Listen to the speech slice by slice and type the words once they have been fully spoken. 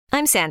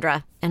I'm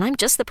Sandra, and I'm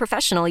just the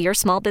professional your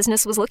small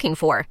business was looking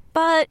for.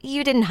 But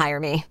you didn't hire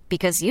me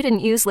because you didn't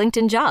use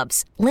LinkedIn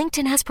Jobs.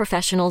 LinkedIn has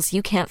professionals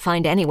you can't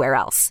find anywhere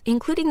else,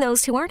 including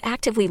those who aren't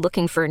actively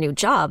looking for a new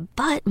job,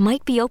 but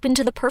might be open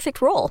to the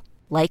perfect role,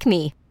 like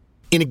me.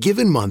 In a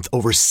given month,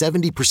 over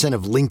 70%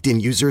 of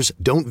LinkedIn users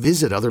don't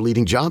visit other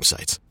leading job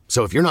sites.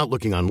 So if you're not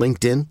looking on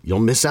LinkedIn, you'll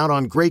miss out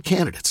on great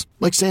candidates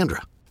like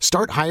Sandra.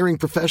 Start hiring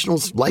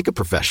professionals like a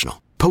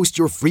professional. Post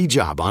your free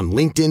job on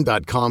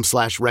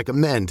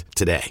linkedin.com/recommend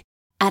today.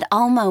 At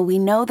Alma, we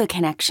know the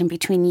connection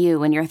between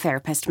you and your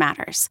therapist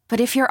matters. But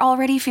if you're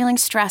already feeling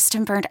stressed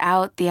and burnt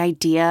out, the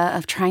idea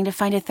of trying to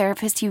find a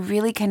therapist you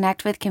really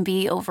connect with can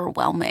be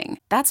overwhelming.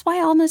 That's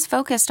why Alma's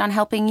focused on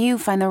helping you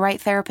find the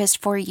right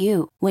therapist for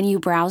you. When you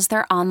browse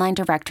their online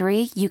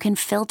directory, you can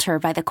filter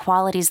by the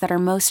qualities that are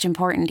most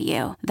important to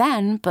you.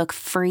 Then book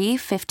free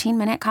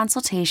 15-minute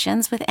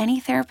consultations with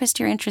any therapist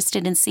you're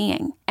interested in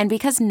seeing. And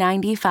because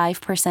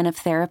 95% of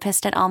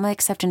therapists at Alma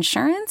accept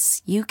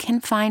insurance, you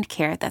can find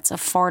care that's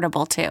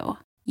affordable too.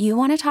 You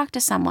want to talk to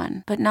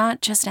someone, but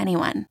not just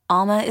anyone.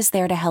 Alma is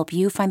there to help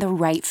you find the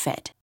right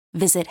fit.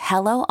 Visit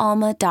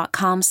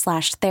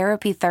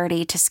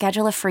helloalma.com/therapy30 to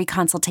schedule a free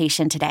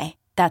consultation today.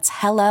 That's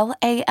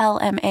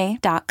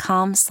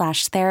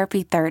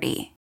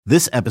helloalma.com/therapy30.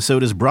 This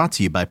episode is brought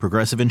to you by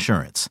Progressive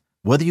Insurance.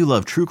 Whether you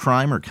love true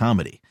crime or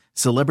comedy,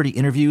 celebrity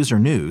interviews or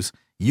news,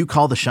 you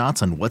call the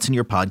shots on what's in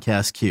your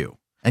podcast queue.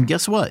 And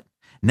guess what?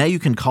 Now you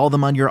can call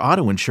them on your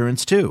auto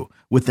insurance too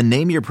with the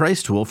Name Your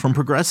Price tool from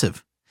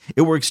Progressive.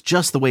 It works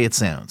just the way it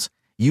sounds.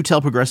 You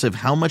tell Progressive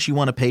how much you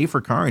want to pay for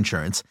car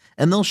insurance,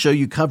 and they'll show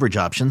you coverage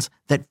options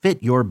that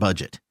fit your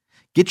budget.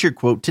 Get your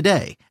quote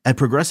today at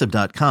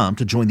Progressive.com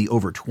to join the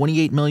over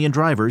 28 million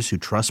drivers who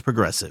trust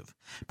Progressive.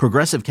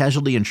 Progressive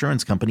Casualty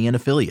Insurance Company and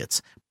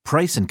Affiliates.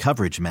 Price and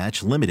coverage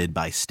match limited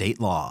by state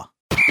law.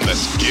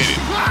 Let's get it.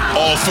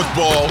 All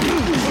football,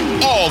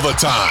 all the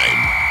time.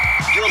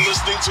 You're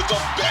listening to the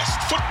best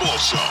football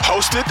show,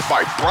 hosted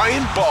by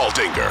Brian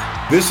Baldinger.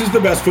 This is the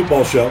best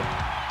football show.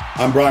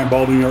 I'm Brian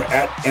Baldinger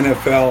at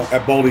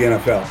Baldy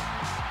NFL.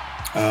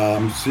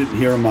 I'm sitting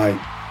here in my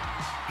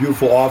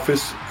beautiful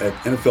office at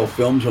NFL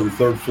Films on the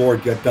third floor.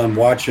 Get done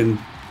watching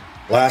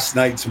last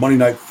night's Monday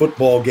Night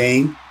Football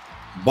game,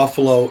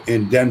 Buffalo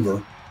and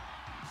Denver.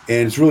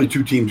 And it's really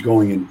two teams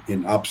going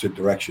in opposite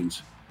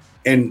directions.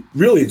 And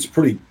really, it's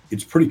pretty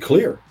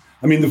clear.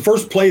 I mean, the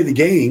first play of the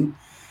game,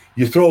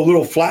 you throw a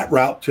little flat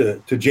route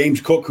to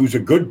James Cook, who's a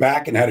good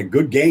back and had a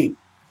good game.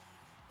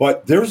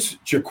 But there's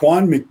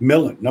Jaquan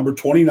McMillan, number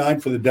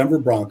 29 for the Denver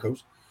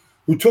Broncos,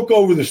 who took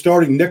over the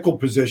starting nickel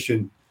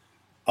position,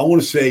 I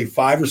want to say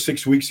 5 or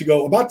 6 weeks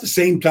ago, about the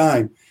same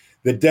time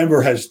that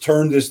Denver has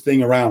turned this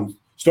thing around,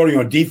 starting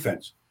on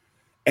defense.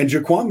 And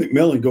Jaquan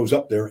McMillan goes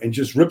up there and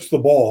just rips the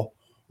ball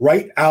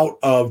right out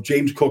of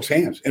James Cook's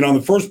hands. And on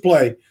the first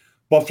play,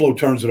 Buffalo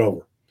turns it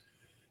over.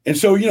 And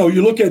so,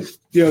 you look at,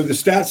 the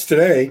stats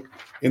today,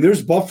 and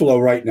there's Buffalo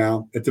right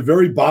now at the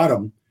very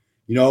bottom,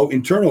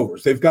 in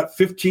turnovers. They've got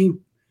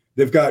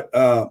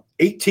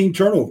 18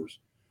 turnovers,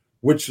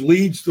 which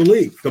leads the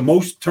league, the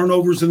most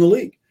turnovers in the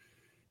league.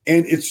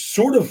 And it's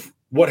sort of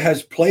what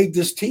has plagued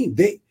this team.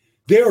 They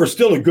are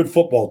still a good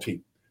football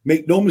team.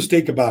 Make no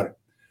mistake about it.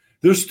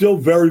 They're still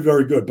very,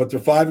 very good, but they're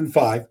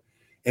 5-5,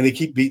 and they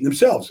keep beating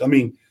themselves. I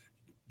mean,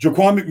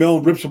 Jaquan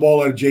McMillan rips the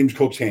ball out of James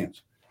Cook's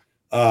hands.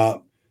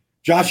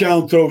 Josh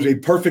Allen throws a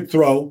perfect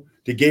throw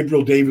to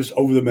Gabriel Davis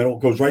over the middle,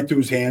 goes right through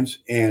his hands,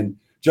 and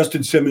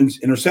Justin Simmons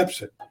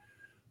intercepts it.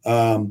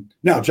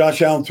 Now,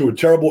 Josh Allen threw a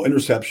terrible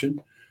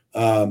interception,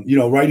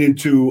 right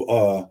into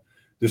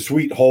the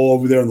sweet hole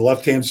over there on the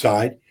left-hand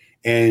side,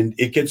 and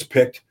it gets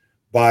picked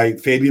by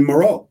Fabian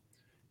Moreau.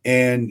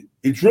 And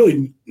it's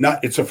really not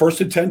 – it's a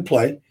 1st and 10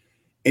 play,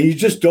 and you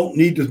just don't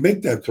need to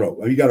make that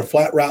throw. You got a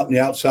flat route on the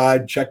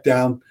outside, check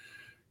down,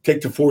 take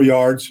the 4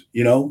 yards,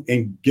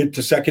 and get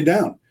to second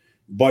down.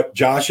 But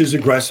Josh is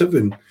aggressive,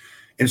 and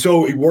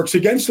so it works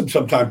against him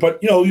sometimes. But,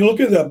 you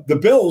look at the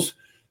Bills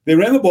 – they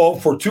ran the ball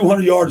for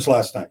 200 yards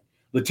last night.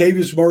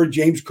 Latavius Murray,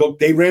 James Cook,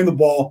 they ran the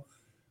ball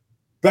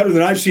better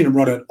than I've seen them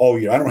run it all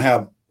year. I don't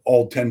have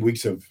all 10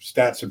 weeks of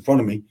stats in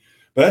front of me,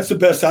 but that's the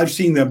best I've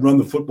seen them run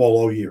the football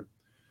all year.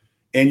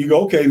 And you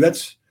go, okay,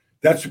 that's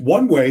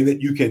one way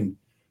that you can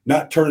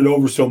not turn it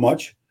over so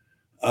much,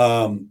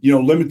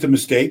 limit the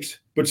mistakes.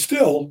 But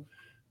still,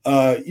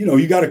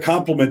 you got to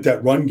complement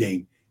that run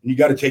game, and you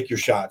got to take your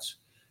shots.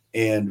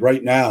 And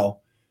right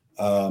now,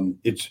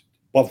 it's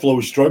Buffalo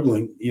is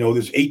struggling.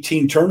 There's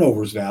 18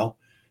 turnovers now,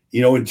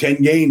 in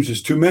 10 games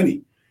is too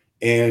many.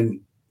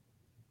 And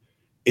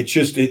it's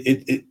just,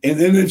 and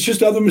then it's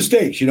just other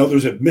mistakes.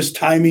 There's a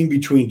mistiming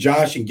between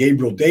Josh and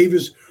Gabriel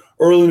Davis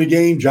early in the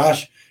game.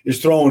 Josh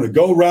is throwing a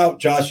go route.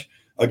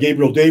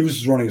 Gabriel Davis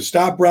is running a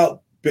stop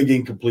route, big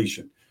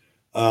incompletion.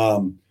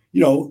 The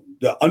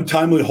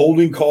untimely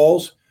holding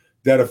calls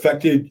that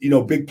affected,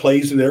 big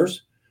plays of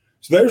theirs.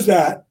 So there's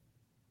that.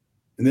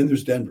 And then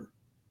there's Denver.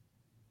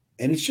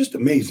 And it's just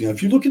amazing.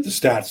 If you look at the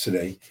stats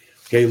today,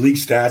 league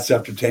stats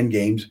after 10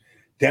 games,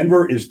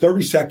 Denver is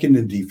 32nd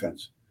in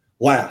defense,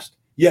 last.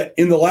 Yet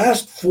in the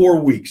last 4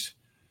 weeks,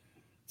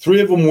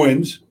 3 of them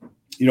wins.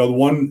 The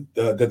one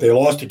that they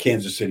lost to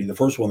Kansas City, the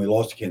first one they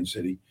lost to Kansas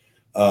City,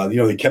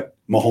 they kept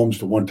Mahomes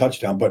to 1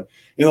 touchdown. But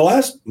in the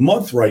last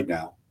month right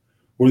now,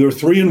 where they're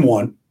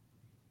 3-1,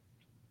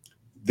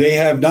 they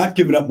have not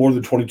given up more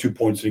than 22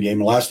 points in a game.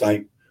 And last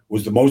night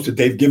was the most that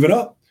they've given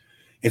up.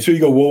 And so you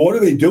go, well, what are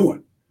they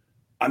doing?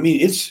 I mean,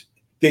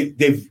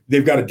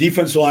 they've got a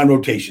defensive line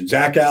rotation.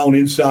 Zach Allen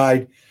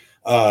inside.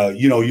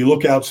 You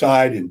look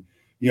outside and,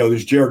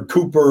 there's Jared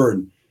Cooper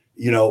and,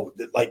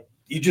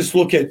 you just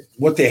look at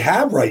what they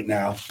have right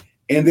now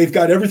and they've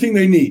got everything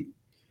they need.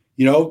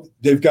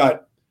 They've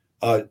got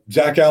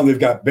Zach Allen. They've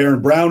got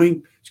Baron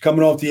Browning. He's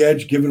coming off the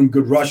edge, giving them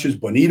good rushes.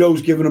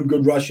 Bonito's giving them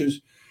good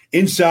rushes.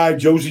 Inside,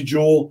 Josie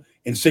Jewell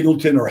and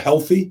Singleton are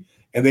healthy,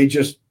 and they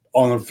just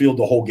on the field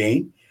the whole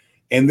game.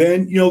 And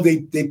then,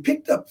 they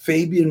picked up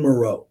Fabian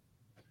Moreau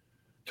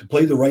to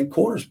play the right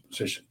corner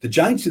position. The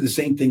Giants did the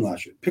same thing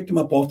last year. Picked him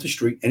up off the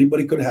street.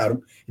 Anybody could have had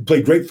him. He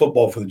played great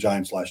football for the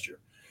Giants last year.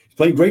 He's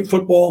playing great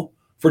football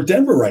for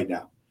Denver right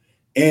now.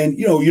 And,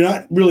 you're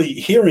not really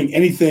hearing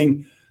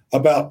anything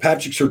about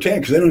Patrick Surtain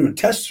because they don't even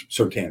test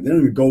Surtain. They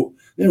don't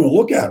even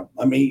look at him.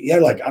 I mean, he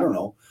had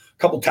a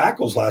couple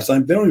tackles last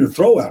time. They don't even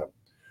throw at him.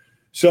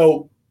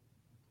 So,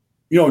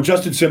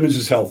 Justin Simmons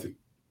is healthy.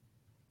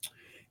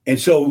 And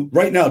so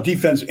right now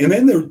defense, and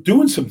then they're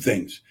doing some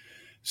things.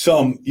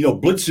 Some,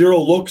 blitz zero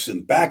looks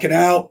and backing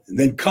out and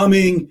then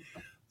coming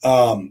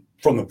from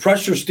the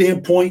pressure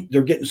standpoint.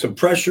 They're getting some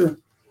pressure.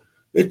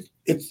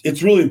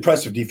 It's really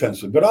impressive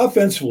defensively. But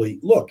offensively,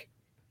 look,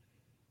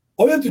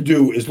 all you have to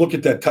do is look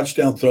at that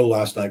touchdown throw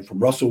last night from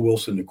Russell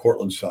Wilson to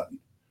Cortland Sutton.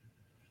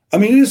 I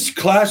mean, it is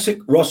classic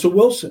Russell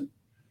Wilson.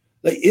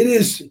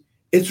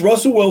 It's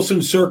Russell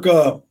Wilson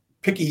circa,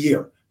 pick a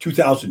year,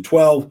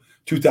 2012,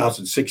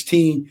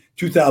 2016,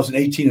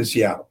 2018 in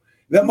Seattle.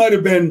 That might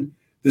have been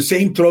the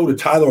same throw to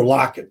Tyler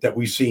Lockett that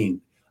we've seen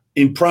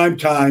in prime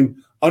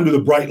time under the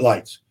bright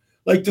lights.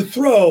 Like the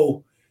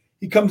throw,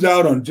 he comes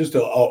out on just a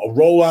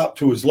rollout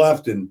to his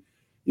left and,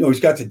 he's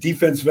got the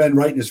defensive end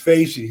right in his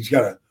face. And he's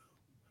got to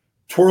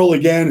twirl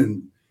again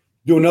and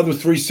do another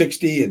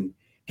 360 and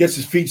gets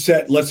his feet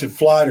set and lets it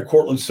fly to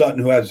Cortland Sutton,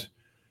 who has,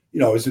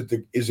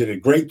 is it a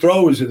great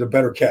throw? Is it a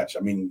better catch? I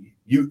mean,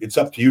 it's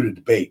up to you to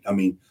debate. I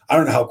mean, I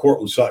don't know how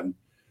Cortland Sutton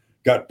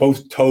got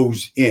both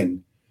toes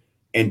in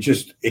and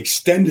just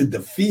extended the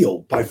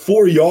field by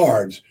 4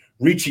 yards,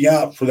 reaching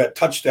out for that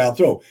touchdown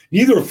throw.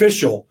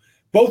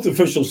 Both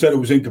officials said it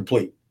was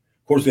incomplete.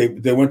 Of course,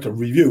 they went to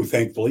review,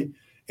 thankfully,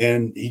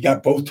 and he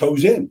got both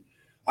toes in.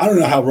 I don't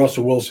know how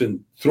Russell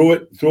Wilson threw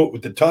it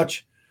with the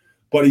touch,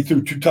 but he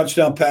threw 2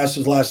 touchdown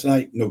passes last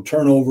night, no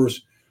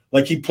turnovers.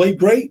 He played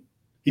great.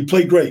 He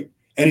played great,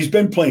 and he's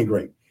been playing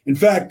great. In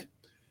fact,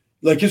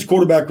 his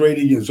quarterback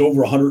rating is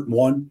over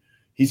 101.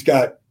 He's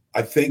got,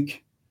 I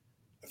think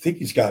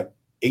he's got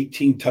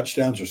 18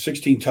 touchdowns or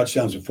 16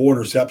 touchdowns and 4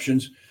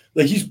 interceptions.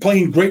 He's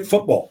playing great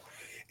football.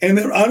 And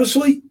they're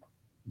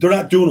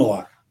not doing a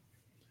lot.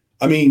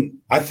 I mean,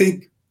 I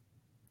think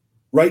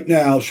right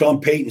now Sean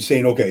Payton's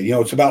saying, okay,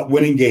 it's about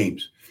winning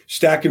games,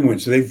 stacking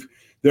wins. So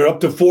they're up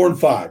to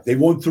 4-5. They've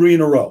won 3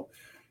 in a row.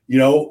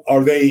 They're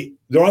on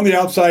the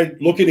outside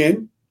looking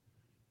in,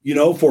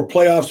 for a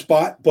playoff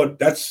spot, but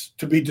that's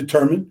to be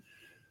determined.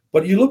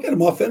 But you look at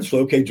them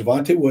offensively, okay,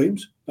 Javonte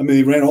Williams. I mean,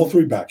 they ran all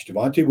 3 backs.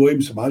 Javonte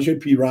Williams, Samaje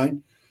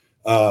Perine,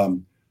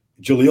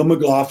 Jaleel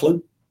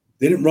McLaughlin.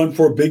 They didn't run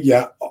for a big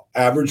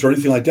average or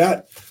anything like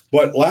that.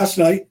 But last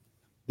night,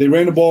 they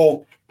ran the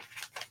ball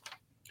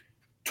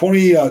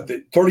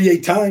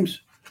 38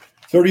 times,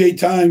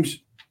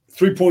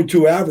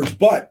 3.2 average.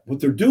 But what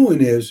they're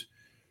doing is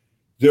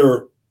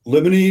they're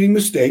eliminating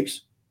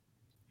mistakes.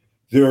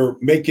 They're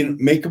making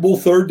makeable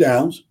 3rd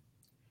downs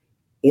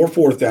or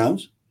 4th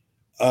downs.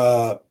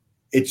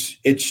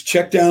 It's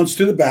check downs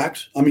to the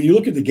backs. I mean, you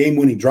look at the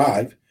game-winning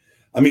drive.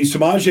 I mean,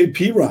 Samaje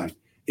Perine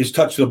is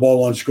touching the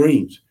ball on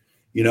screens.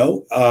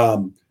 They're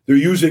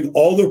using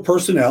all their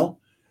personnel,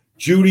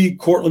 Judy,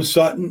 Cortland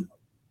Sutton,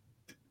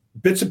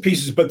 bits and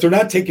pieces, but they're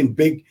not taking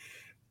big,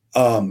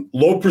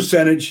 low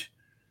percentage,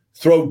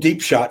 throw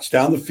deep shots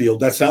down the field.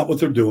 That's not what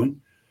they're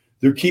doing.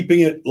 They're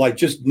keeping it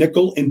just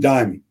nickel and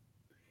diming.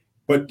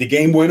 But the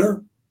game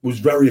winner was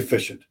very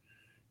efficient.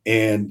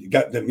 And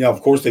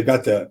of course, they've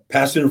got the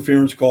pass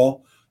interference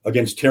call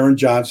against Taron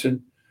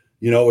Johnson,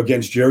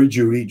 against Jerry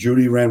Jeudy.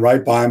 Jeudy ran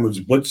right by him. It was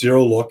a blitz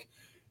zero look.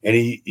 And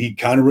he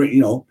kind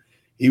of,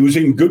 he was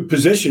in good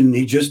position.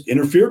 He just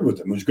interfered with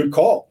him. It was a good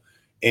call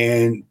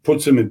and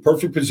puts him in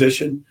perfect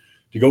position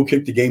to go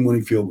kick the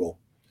game-winning field goal.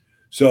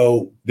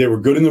 So they were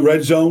good in the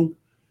red zone.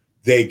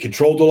 They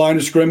controlled the line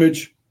of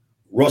scrimmage.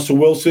 Russell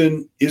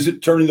Wilson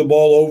isn't turning the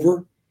ball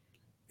over.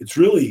 It's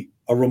really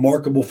a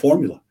remarkable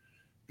formula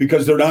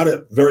because they're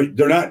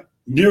not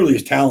nearly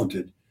as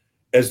talented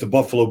as the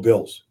Buffalo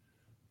Bills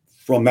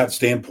from that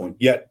standpoint.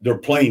 Yet they're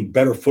playing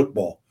better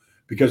football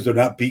because they're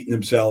not beating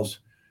themselves.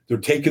 They're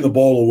taking the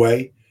ball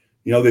away.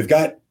 They've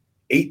got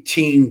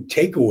 18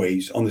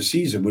 takeaways on the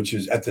season, which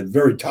is at the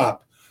very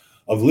top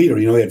of leader.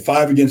 They had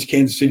 5 against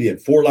Kansas City,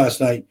 had 4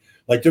 last night.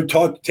 They're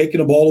taking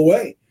the ball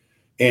away.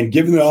 and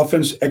giving the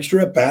offense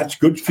extra at-bats,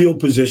 good field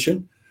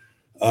position.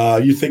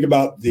 You think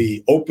about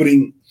the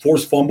opening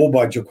forced fumble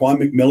by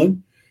Jaquan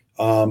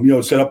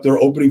McMillan, set up their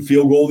opening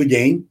field goal of the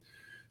game.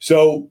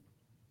 So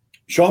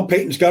Sean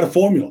Payton's got a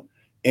formula,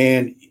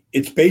 and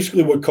it's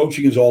basically what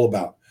coaching is all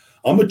about.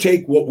 I'm going to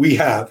take what we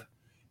have,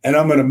 and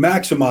I'm going to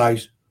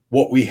maximize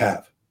what we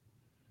have.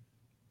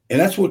 And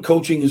that's what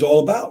coaching is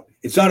all about.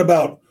 It's not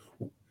about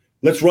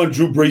let's run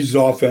Drew Brees'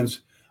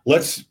 offense.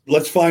 Let's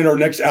find our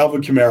next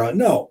Alvin Kamara.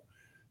 No,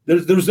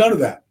 there's none of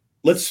that.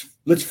 Let's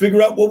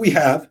figure out what we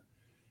have,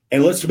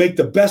 and let's make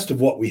the best of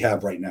what we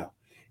have right now.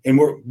 And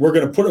we're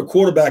going to put a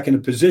quarterback in a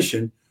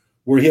position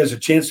where he has a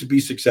chance to be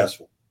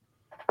successful.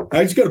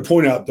 I just got to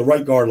point out the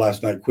right guard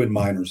last night, Quinn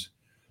Miners.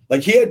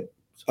 Like, he had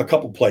a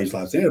couple plays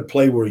last night. He had a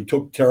play where he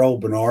took Terrell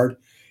Bernard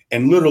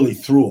and literally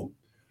threw him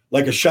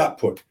like a shot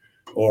put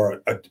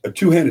or a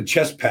two-handed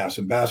chest pass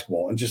in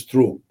basketball and just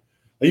threw him.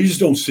 You just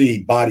don't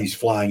see bodies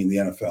flying in the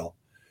NFL.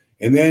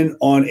 And then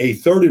on a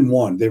 3rd and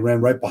 1, they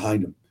ran right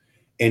behind him.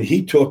 And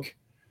he took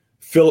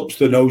Phillips,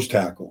 the nose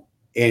tackle,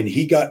 and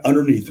he got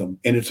underneath him.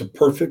 And it's a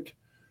perfect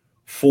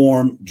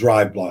form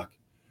drive block.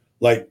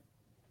 Like,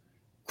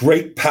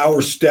 great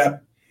power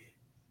step,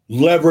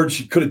 leverage.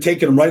 He could have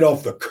taken him right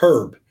off the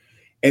curb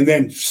and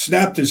then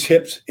snapped his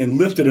hips and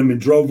lifted him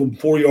and drove him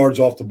 4 yards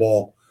off the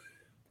ball.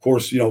 Of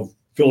course,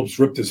 Phillips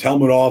ripped his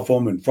helmet off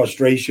him in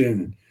frustration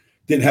and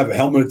didn't have a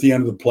helmet at the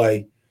end of the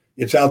play.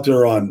 It's out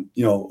there on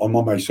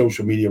my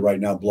social media right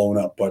now, blowing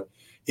up, but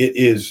it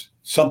is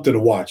something to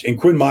watch. And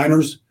Quinn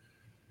Miners,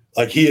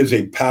 like, he is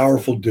a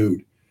powerful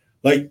dude.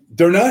 Like,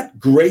 they're not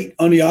great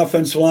on the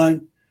offensive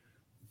line,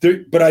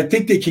 but I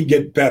think they can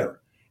get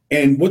better.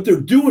 And what they're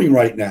doing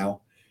right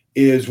now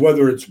is,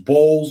 whether it's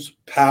Bowles,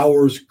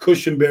 Powers,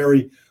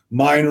 Cushenberry,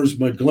 Miners,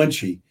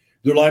 McGlinchey,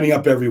 they're lining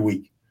up every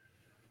week.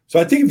 So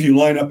I think if you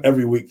line up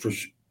every week for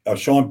a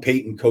Sean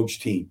Payton coach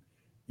team,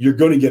 you're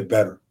going to get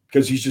better,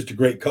 because he's just a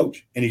great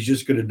coach, and he's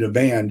just going to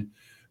demand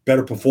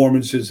better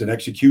performances and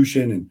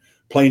execution and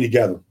playing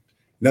together. And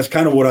that's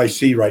kind of what I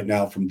see right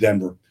now from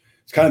Denver.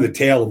 It's kind of the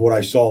tale of what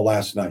I saw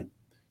last night.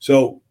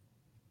 So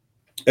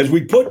as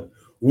we put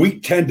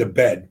week 10 to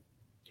bed,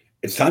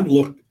 it's time to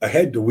look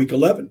ahead to week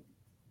 11.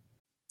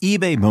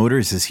 eBay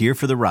Motors is here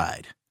for the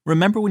ride.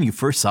 Remember when you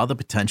first saw the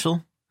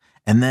potential?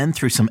 And then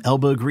through some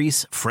elbow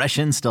grease, fresh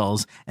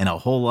installs, and a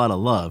whole lot of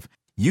love,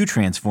 you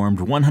transformed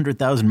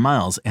 100,000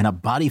 miles and a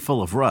body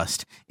full of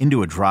rust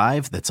into a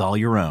drive that's all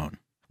your own.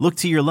 Look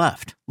to your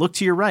left. Look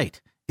to your right.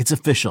 It's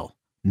official.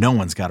 No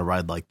one's got a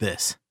ride like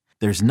this.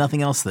 There's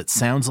nothing else that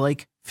sounds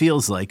like,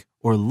 feels like,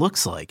 or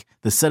looks like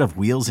the set of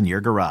wheels in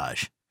your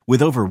garage.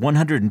 With over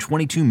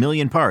 122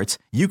 million parts,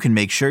 you can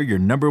make sure your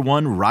number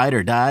one ride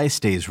or die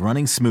stays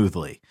running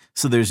smoothly,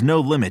 so there's no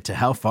limit to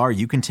how far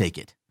you can take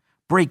it.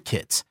 Brake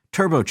kits,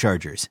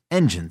 turbochargers,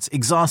 engines,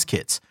 exhaust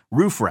kits,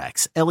 roof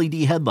racks, LED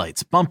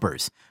headlights,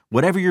 bumpers,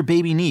 whatever your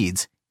baby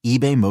needs,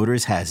 eBay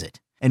Motors has it.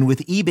 And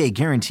with eBay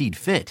Guaranteed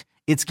Fit,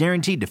 it's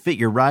guaranteed to fit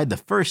your ride the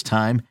first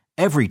time,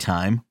 every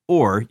time,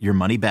 or your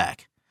money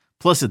back.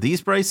 Plus, at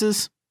these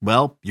prices,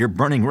 well, you're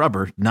burning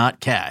rubber, not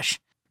cash.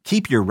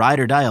 Keep your ride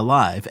or die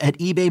alive at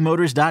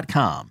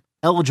ebaymotors.com.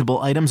 Eligible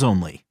items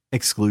only.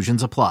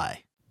 Exclusions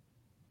apply.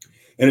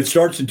 And it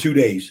starts in 2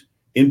 days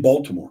in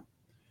Baltimore.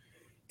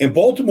 And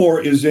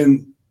Baltimore is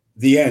in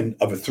the end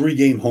of a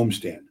 3-game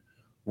homestand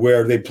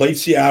where they played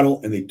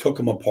Seattle and they took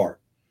them apart.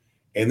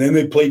 And then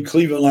they played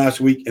Cleveland last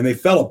week and they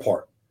fell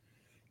apart.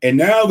 And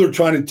now they're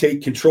trying to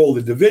take control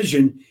of the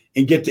division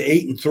and get to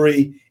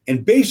 8-3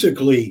 and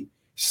basically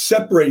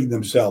separating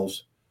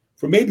themselves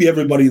from maybe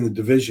everybody in the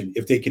division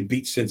if they can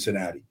beat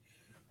Cincinnati,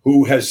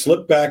 who has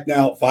slipped back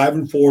now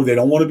 5-4. They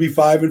don't want to be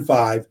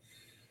 5-5.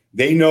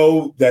 They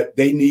know that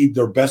they need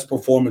their best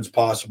performance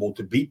possible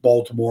to beat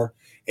Baltimore.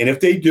 And if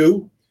they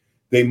do,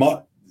 they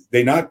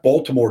knock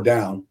Baltimore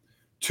down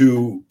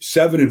to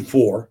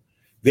 7-4.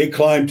 They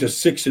climb to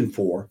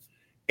 6-4.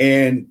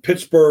 And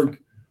Pittsburgh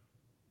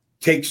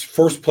takes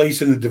first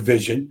place in the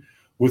division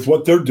with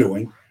what they're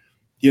doing,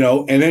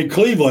 and then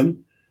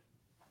Cleveland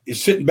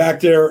is sitting back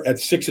there at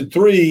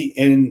 6-3,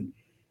 and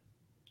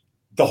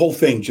the whole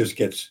thing just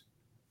gets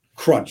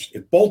crunched.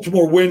 If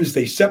Baltimore wins,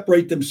 they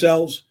separate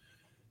themselves.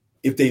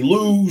 If they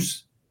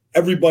lose,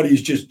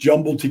 everybody's just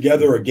jumbled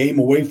together, a game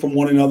away from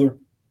one another.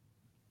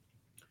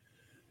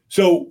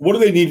 So what do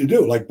they need to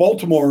do? Like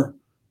Baltimore,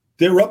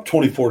 they're up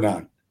 24-9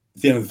 at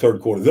the end of the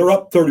third quarter. They're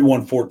up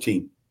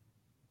 31-14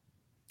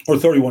 or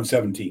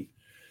 31-17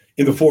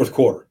 in the fourth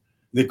quarter.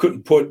 They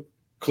couldn't put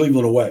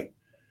Cleveland away.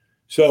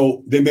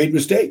 So they made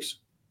mistakes.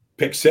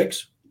 Pick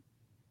six,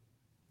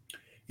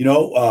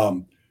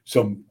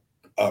 some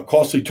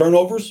costly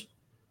turnovers,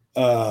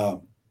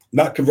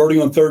 not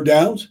converting on third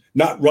downs,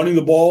 not running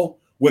the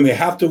ball when they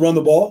have to run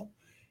the ball.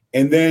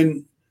 And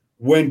then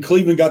when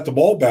Cleveland got the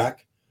ball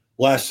back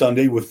last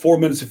Sunday with 4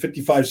 minutes and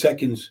 55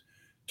 seconds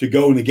to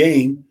go in the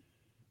game,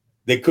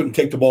 they couldn't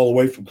take the ball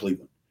away from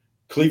Cleveland.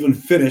 Cleveland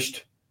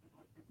finished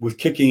with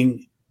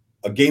kicking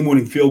a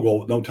game-winning field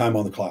goal with no time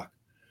on the clock.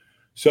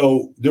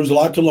 So there's a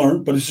lot to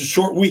learn, but it's a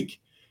short week.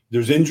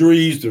 There's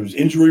injuries, there's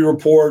injury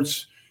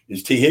reports,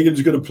 Is T.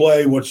 Higgins going to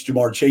play? What's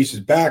Jamar Chase's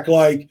back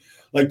like?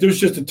 Like, there's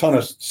just a ton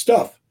of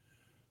stuff.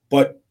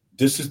 But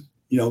this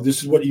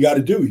is what you got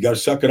to do. You got to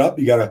suck it up.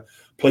 You got to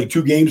play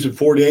 2 games in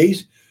 4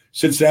 days.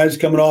 Cincinnati's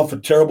coming off a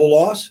terrible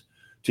loss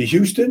to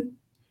Houston.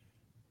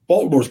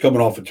 Baltimore's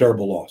coming off a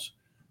terrible loss.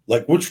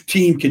 Like, which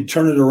team can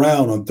turn it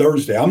around on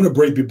Thursday? I'm going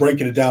to be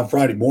breaking it down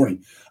Friday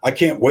morning. I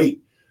can't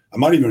wait. I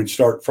might even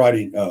start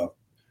Friday,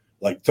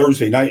 like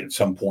Thursday night at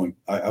some point.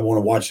 I want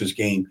to watch this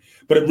game.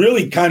 But it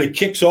really kind of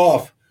kicks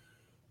off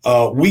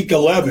Week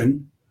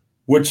 11,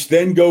 which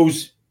then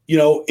goes,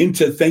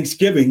 into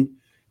Thanksgiving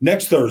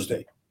next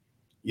Thursday.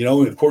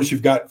 And of course,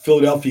 you've got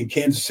Philadelphia and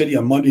Kansas City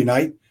on Monday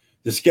night.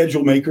 The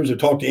schedule makers, I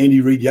talked to Andy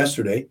Reid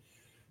yesterday.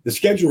 The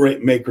schedule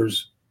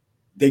makers,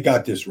 they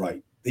got this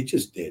right. They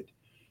just did.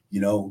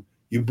 You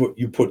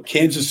put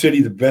Kansas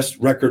City, the best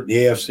record in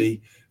the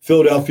AFC,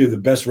 Philadelphia, the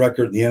best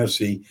record in the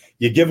NFC.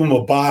 You give them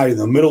a bye in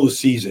the middle of the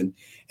season,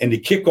 and to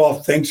kick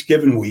off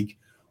Thanksgiving week,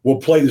 we'll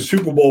play the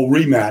Super Bowl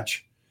rematch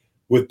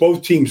with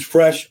both teams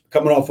fresh,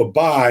 coming off a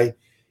bye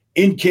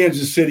in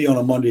Kansas City on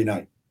a Monday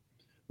night.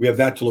 We have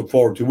that to look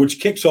forward to, which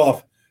kicks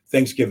off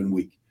Thanksgiving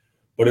week.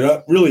 But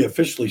it really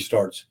officially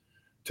starts,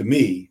 to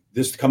me,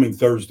 this coming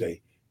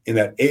Thursday in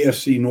that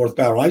AFC North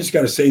battle. I just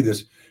got to say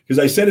this because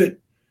I said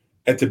it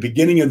at the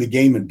beginning of the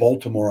game in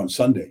Baltimore on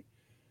Sunday.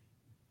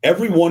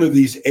 Every one of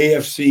these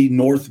AFC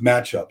North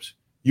matchups,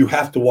 you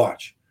have to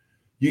watch.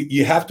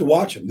 You have to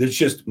watch them. There's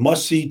just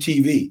must-see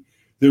TV.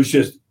 There's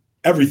just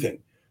everything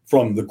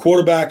from the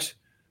quarterbacks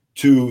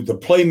to the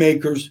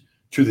playmakers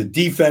to the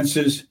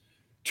defenses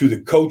to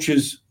the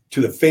coaches to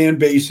the fan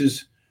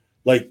bases.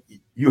 Like,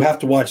 you have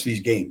to watch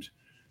these games.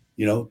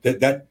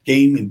 That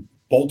game in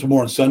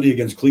Baltimore on Sunday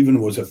against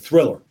Cleveland was a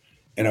thriller.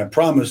 And I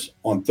promise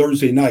on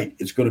Thursday night,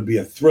 it's going to be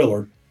a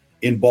thriller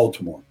in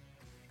Baltimore.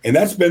 And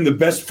that's been the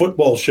best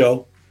football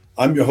show.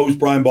 I'm your host,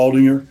 Brian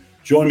Baldinger.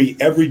 Join me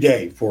every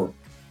day for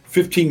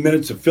 15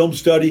 minutes of film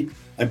study.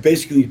 I'm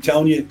basically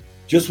telling you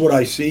just what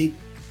I see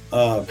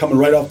coming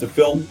right off the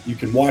film. You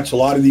can watch a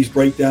lot of these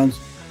breakdowns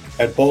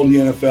at Baldy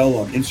NFL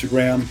on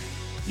Instagram,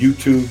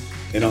 YouTube,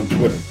 and on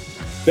Twitter.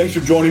 Thanks for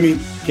joining me.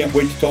 Can't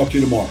wait to talk to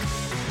you tomorrow.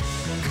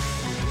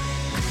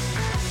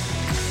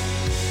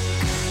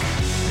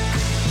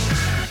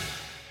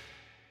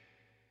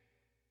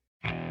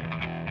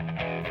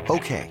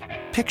 Okay,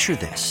 picture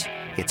this.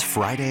 It's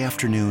Friday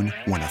afternoon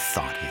when a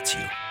thought hits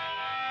you.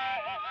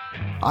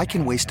 I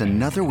can waste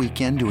another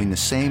weekend doing the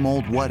same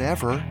old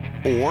whatever,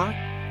 or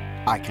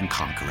I can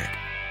conquer it.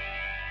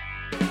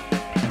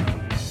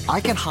 I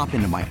can hop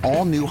into my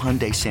all-new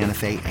Hyundai Santa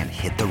Fe and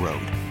hit the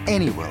road.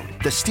 Any road.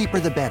 The steeper,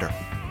 the better.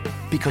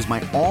 Because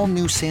my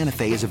all-new Santa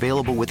Fe is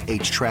available with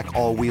H-Track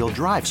all-wheel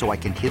drive, so I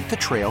can hit the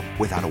trail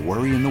without a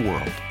worry in the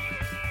world.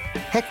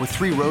 Heck, with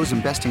 3 rows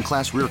and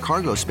best-in-class rear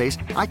cargo space,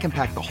 I can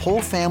pack the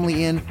whole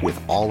family in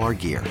with all our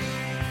gear.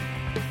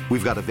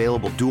 We've got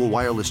available dual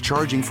wireless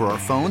charging for our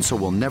phones, so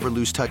we'll never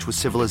lose touch with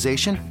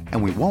civilization,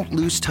 and we won't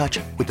lose touch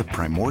with the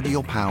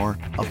primordial power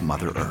of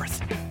Mother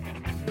Earth.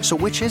 So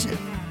which is it?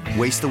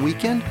 Waste the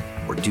weekend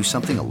or do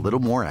something a little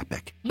more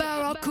epic?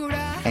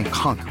 And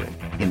conquer it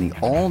in the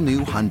all-new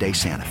Hyundai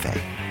Santa Fe.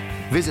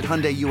 Visit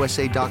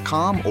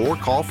HyundaiUSA.com or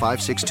call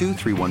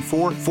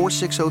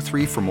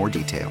 562-314-4603 for more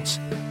details.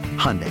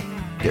 Hyundai,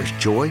 there's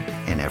joy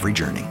in every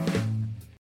journey.